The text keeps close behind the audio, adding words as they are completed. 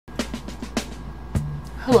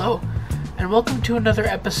Hello, and welcome to another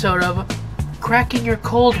episode of Cracking Your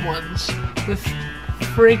Cold Ones with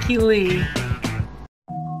Frankie Lee.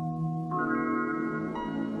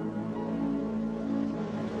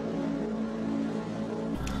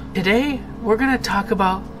 Today, we're going to talk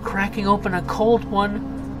about cracking open a cold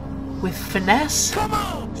one with finesse,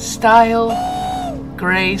 style,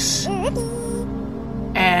 grace,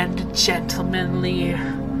 and gentlemanly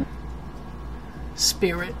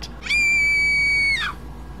spirit.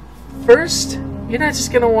 First, you're not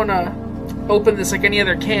just gonna wanna open this like any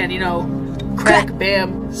other can, you know, crack,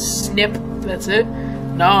 bam, snip, that's it.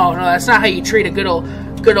 No, that's not how you treat a good old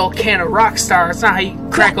can of Rockstar. It's not how you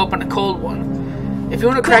crack open a cold one. If you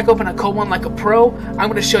wanna crack open a cold one like a pro, I'm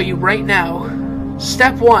gonna show you right now.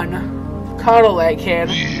 Step 1, coddle that can.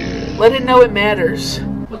 Let it know it matters.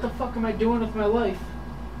 What the fuck am I doing with my life?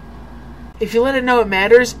 If you let it know it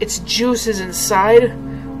matters, its juices inside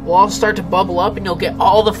will all start to bubble up and you'll get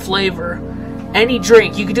all the flavor. Any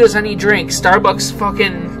drink, you can do this any drink. Starbucks,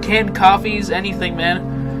 fucking canned coffees, anything,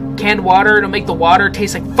 man. Canned water, it'll make the water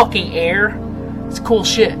taste like fucking air. It's cool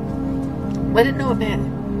shit. Let it know it matters.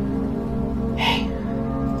 Hey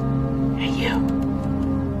you.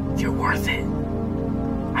 You're worth it.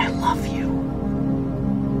 I love you.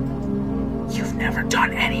 You've never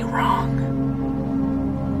done any wrong.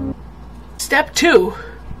 Step 2.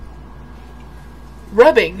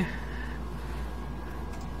 Rubbing.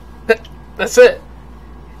 That's it.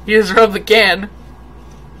 You just rub the can.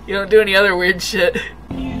 You don't do any other weird shit.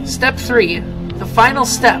 Step 3. The final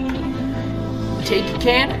step. Take your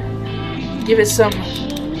can, give it some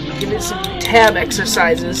tab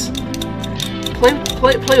exercises. Play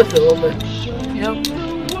with it a little bit. You know?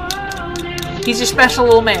 He's your special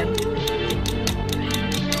little man.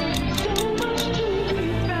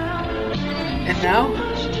 And now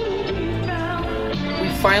we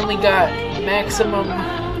finally got maximum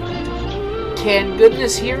can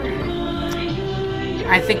goodness here.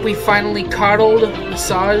 I think we finally coddled,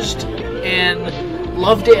 massaged, and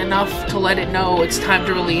loved it enough to let it know it's time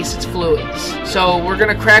to release its fluids. So we're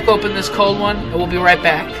gonna crack open this cold one, and we'll be right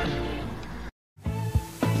back.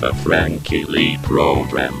 The Frankie Lee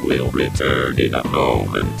program will return in a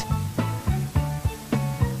moment.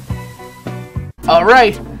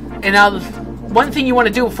 Alright, and now one thing you want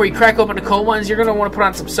to do before you crack open a cold one is you're going to want to put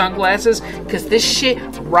on some sunglasses, because this shit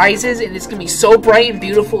rises and it's going to be so bright and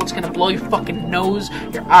beautiful, it's going to blow your fucking nose,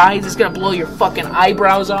 your eyes, it's going to blow your fucking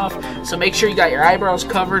eyebrows off, so make sure you got your eyebrows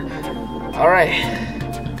covered. Alright.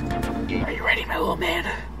 Are you ready, my little man?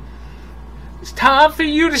 It's time for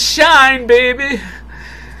you to shine, baby!